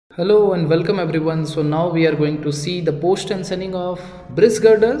Hello and welcome everyone. So now we are going to see the post-tensioning of bridge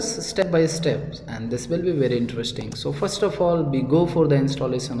girders step by step, and this will be very interesting. So first of all, we go for the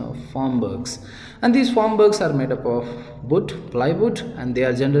installation of formworks, and these formworks are made up of wood, plywood, and they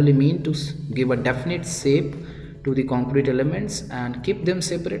are generally meant to give a definite shape to the concrete elements and keep them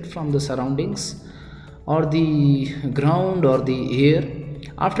separate from the surroundings or the ground or the air.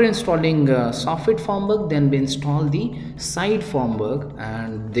 After installing soffit formwork, then we install the side formwork,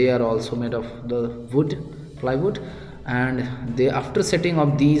 and they are also made of the wood, plywood, and they after setting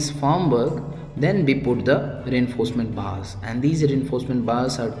up these formwork, then we put the reinforcement bars, and these reinforcement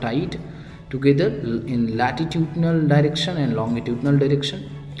bars are tied together in latitudinal direction and longitudinal direction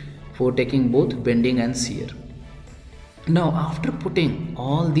for taking both bending and shear. Now after putting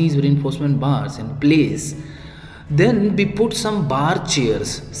all these reinforcement bars in place, then we put some bar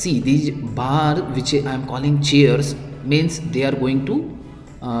chairs. See, these bar which I am calling chairs means they are going to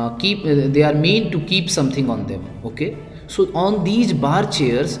they are meant to keep something on them. Okay, so on these bar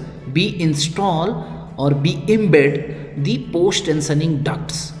chairs we install or we embed the post tensioning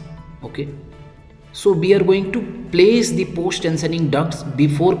ducts. Okay, so we are going to place the post tensioning ducts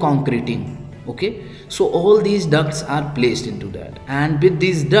before concreting. Okay, so all these ducts are placed into that, and with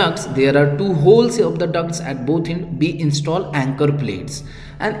these ducts there are two holes of the ducts at both ends. We install anchor plates,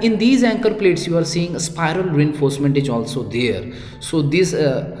 and in these anchor plates you are seeing a spiral reinforcement is also there. So this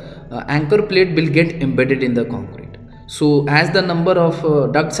anchor plate will get embedded in the concrete. So as the number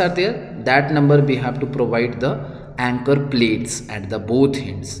of ducts are there, that number we have to provide the anchor plates at the both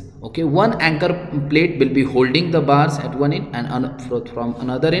ends. Okay, one anchor plate will be holding the bars at one end, and from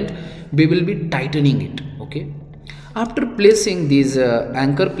another end we will be tightening it. Okay, after placing these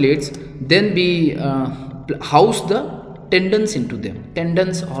anchor plates, then we house the tendons into them,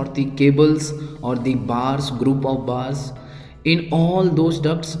 tendons or the cables or the bars, group of bars in all those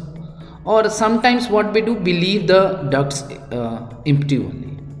ducts. Or sometimes what we do, we leave the ducts empty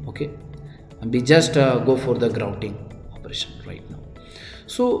only. Okay, and we just go for the grouting operation right now.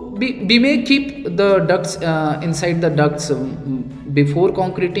 So we may keep the ducts inside the ducts before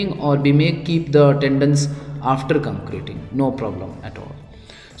concreting, or we may keep the tendons after concreting, no problem at all.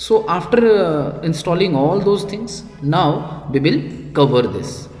 So after installing all those things, now we will cover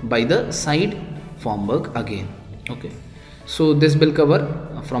this by the side formwork again. Okay, so this will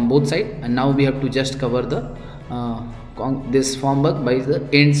cover from both sides, and now we have to just cover the this formwork by the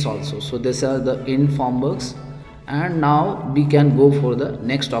ends also. So these are the end formworks, and now we can go for the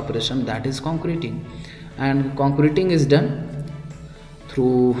next operation, that is concreting. And concreting is done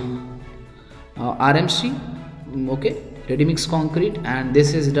through RMC, okay, ready mix concrete, and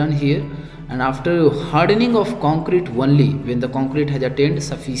this is done here. And after hardening of concrete only, when the concrete has attained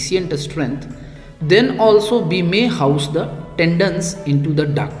sufficient strength, then also we may house the tendons into the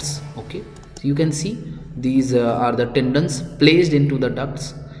ducts. Okay, so you can see these are the tendons placed into the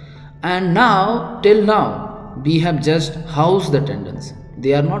ducts, and now till now we have just housed the tendons,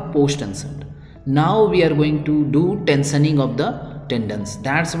 they are not post tensioned. Now we are going to do tensioning of the tendons.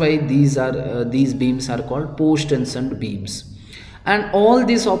 That's why these beams are called post tensioned beams. And all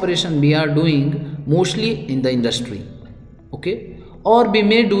this operation we are doing mostly in the industry. Okay, or we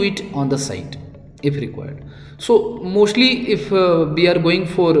may do it on the site if required. So mostly if we are going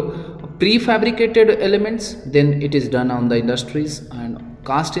for prefabricated elements, then it is done on the industries, and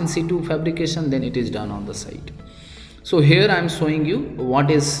cast in situ fabrication, then it is done on the site. So here I am showing you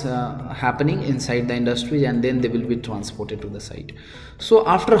what is happening inside the industry, and then they will be transported to the site. So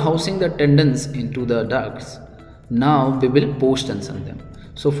after housing the tendons into the ducts, now we will post tension them.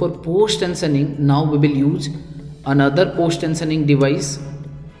 So for post tensioning, now we will use another post tensioning device,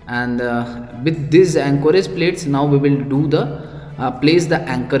 and with these anchorage plates, now we will do the place the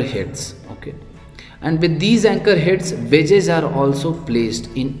anchor heads. Okay, and with these anchor heads, wedges are also placed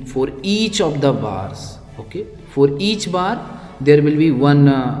in for each of the bars. Okay, for each bar there will be one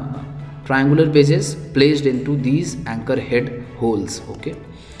triangular wedges placed into these anchor head holes. Okay,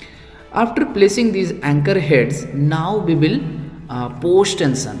 after placing these anchor heads, now we will post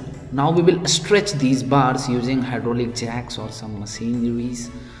tension. Now we will stretch these bars using hydraulic jacks or some machineries.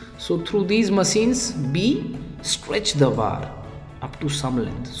 So through these machines we stretch the bar up to some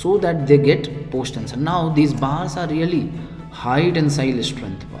length so that they get post tension. Now these bars are really high tensile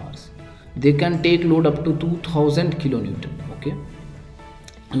strength bars. They can take load up to 2000 kilonewton. Okay,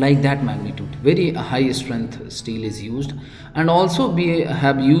 like that magnitude, very high strength steel is used. And also we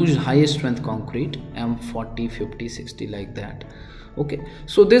have used high strength concrete, M40, 50, 60, like that. Okay,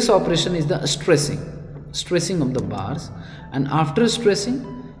 so this operation is the stressing of the bars, and after stressing,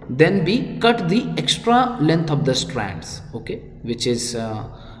 then we cut the extra length of the strands. Okay, which is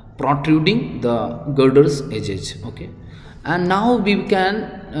protruding the girders edges. Okay, and now we can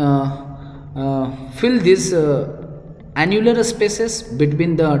fill these annular spaces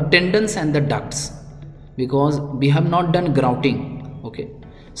between the tendons and the ducts, because we have not done grouting. Okay,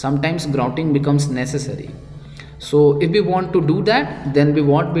 sometimes grouting becomes necessary. So if we want to do that, then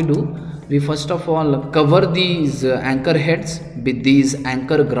what we do, we first of all cover these anchor heads with these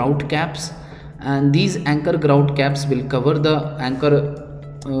anchor grout caps, and these anchor grout caps will cover the anchor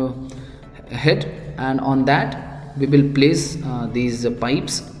head, and on that we will place these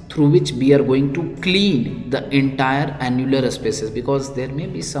pipes through which we are going to clean the entire annular spaces, because there may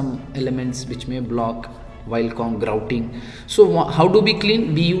be some elements which may block while grouting. So how do we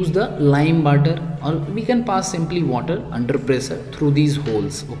clean? We use the lime water, or we can pass simply water under pressure through these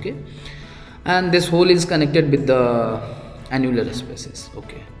holes. Okay, and this hole is connected with the annular spaces.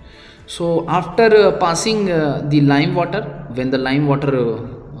 Okay, so after passing the lime water, when the lime water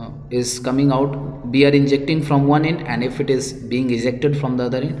is coming out, we are injecting from one end, and if it is being ejected from the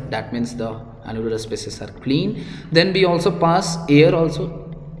other end, that means the annular spaces are clean. Then we also pass air also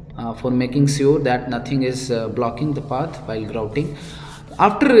for making sure that nothing is blocking the path while grouting.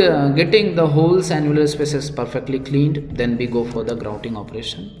 After getting the holes, annular spaces perfectly cleaned, then we go for the grouting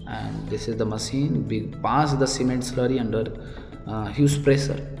operation. And this is the machine. We pass the cement slurry under huge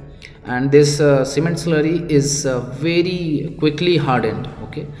pressure, and this cement slurry is very quickly hardened.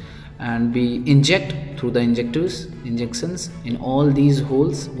 Okay, and we inject through the injections in all these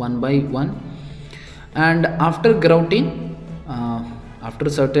holes one by one. And after grouting,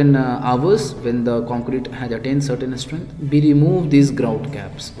 after certain hours, when the concrete has attained certain strength, we remove these grout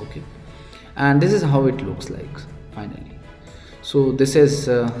caps. Okay, and this is how it looks like finally. So this is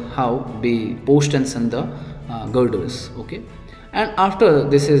how we post tension the girders. Okay, and after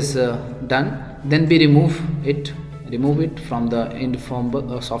this is done, then we remove it from the end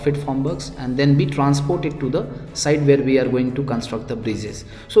soffit formworks, and then we transport it to the site where we are going to construct the bridges.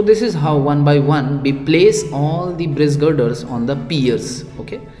 So this is how one by one we place all the bridge girders on the piers.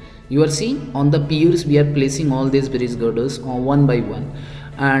 Okay, you are seeing on the piers we are placing all these bridge girders on one by one,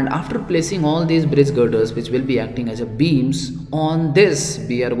 and after placing all these bridge girders, which will be acting as a beams, on this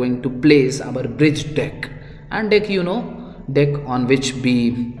we are going to place our bridge deck. And deck, you know, deck on which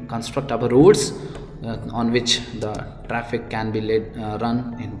we construct our roads, on which the traffic can be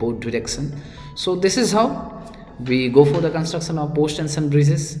run in both directions. So this is how we go for the construction of post tension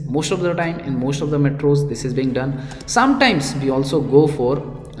bridges. Most of the time in most of the metros this is being done. Sometimes we also go for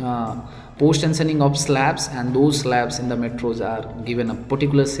post tensioning of slabs, and those slabs in the metros are given a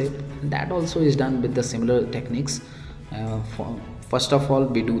particular shape. That also is done with the similar techniques. First of all,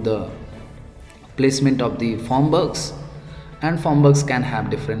 we do the placement of the formworks, and formworks can have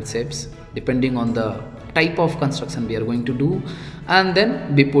different shapes depending on the type of construction we are going to do. And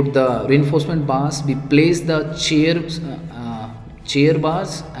then we put the reinforcement bars, we place the chair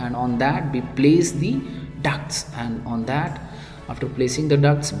bars, and on that we place the ducts, and on that, after placing the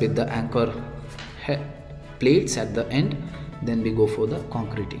ducts with the anchor plates at the end, then we go for the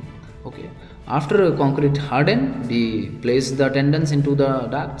concreting. Okay, after concrete harden, we place the tendons into the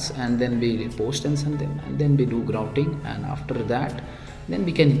ducts, and then we post tension them, and then we do grouting, and after that then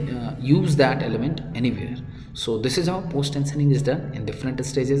we can use that element anywhere. So this is how post tensioning is done in different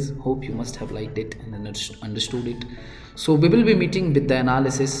stages. Hope you must have liked it and understood it. So we will be meeting with the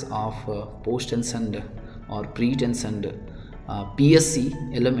analysis of post tensioned or pre-tensioned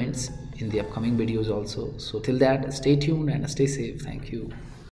PSC elements in the upcoming videos also. So till that, stay tuned and stay safe. Thank you.